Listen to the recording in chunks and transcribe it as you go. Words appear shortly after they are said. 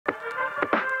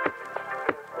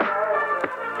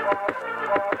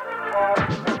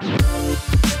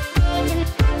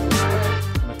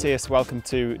Mathias, welcome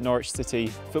to Norwich City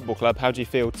Football Club. How do you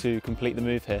feel to complete the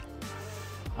move here?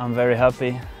 I'm very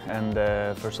happy, and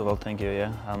first of all, thank you.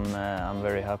 Yeah, I'm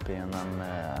very happy, and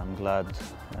I'm glad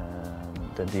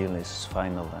the deal is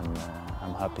final, and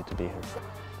I'm happy to be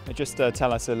here. Just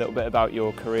tell us a little bit about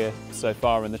your career so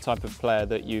far and the type of player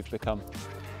that you've become.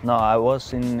 No, I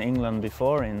was in England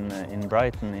before, in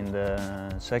Brighton, in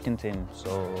the second team,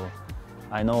 so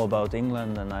I know about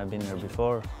England, and I've been here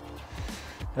before.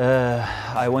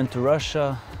 I went to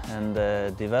Russia and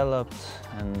developed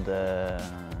and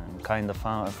kind of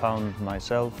found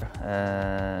myself.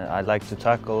 I like to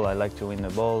tackle, I like to win the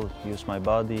ball, use my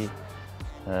body.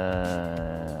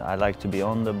 I like to be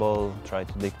on the ball, try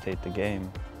to dictate the game.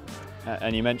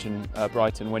 And you mentioned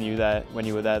Brighton. When you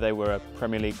were there, they were a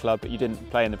Premier League club, but you didn't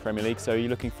play in the Premier League. So are you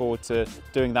looking forward to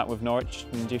doing that with Norwich?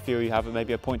 And do you feel you have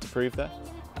maybe a point to prove there?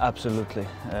 Absolutely.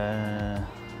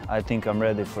 I think I'm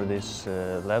ready for this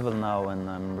level now, and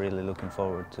I'm really looking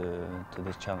forward to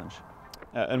this challenge.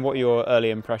 And what are your early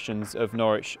impressions of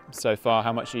Norwich so far?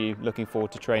 How much are you looking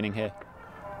forward to training here?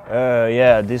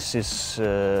 Yeah, this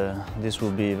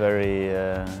will be very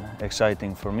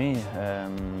exciting for me.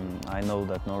 I know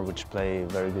that Norwich play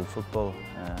very good football.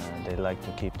 They like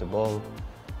to keep the ball.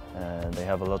 They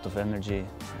have a lot of energy.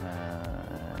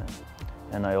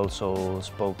 And I also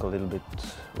spoke a little bit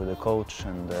with the coach,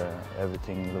 and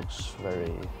everything looks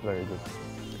very, very good.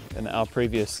 And our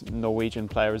previous Norwegian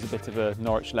player is a bit of a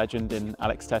Norwich legend in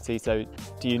Alex Tettey. So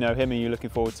do you know him? Are you looking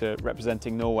forward to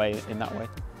representing Norway in that way?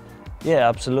 Yeah,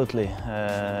 absolutely.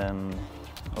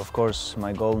 Of course,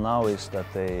 my goal now is that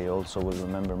they also will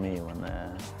remember me when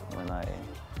I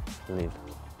leave.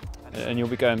 And you'll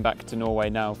be going back to Norway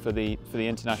now for the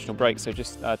international break. So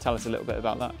just tell us a little bit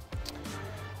about that.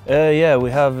 Yeah,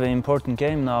 we have an important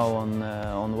game now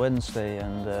on Wednesday,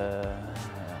 and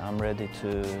I'm ready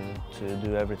to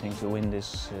do everything to win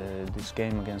this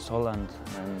game against Holland,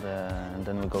 and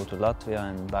then we go to Latvia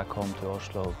and back home to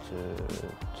Oslo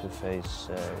to face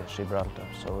Gibraltar.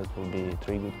 So it will be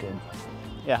 3 good games.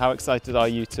 Yeah, how excited are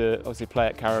you to obviously play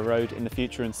at Carrow Road in the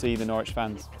future and see the Norwich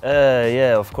fans?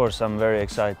 Yeah, of course, I'm very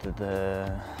excited.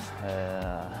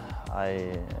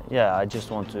 I just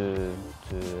want to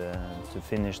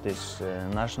finish this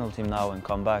national team now and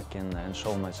come back and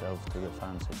show myself to the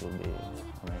fans. It will be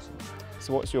amazing.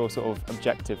 So what's your sort of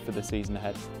objective for the season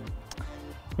ahead?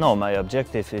 No, my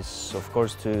objective is, of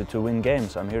course, to win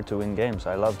games. I'm here to win games.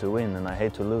 I love to win and I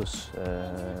hate to lose.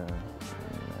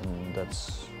 And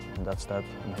that's that.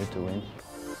 I'm here to win.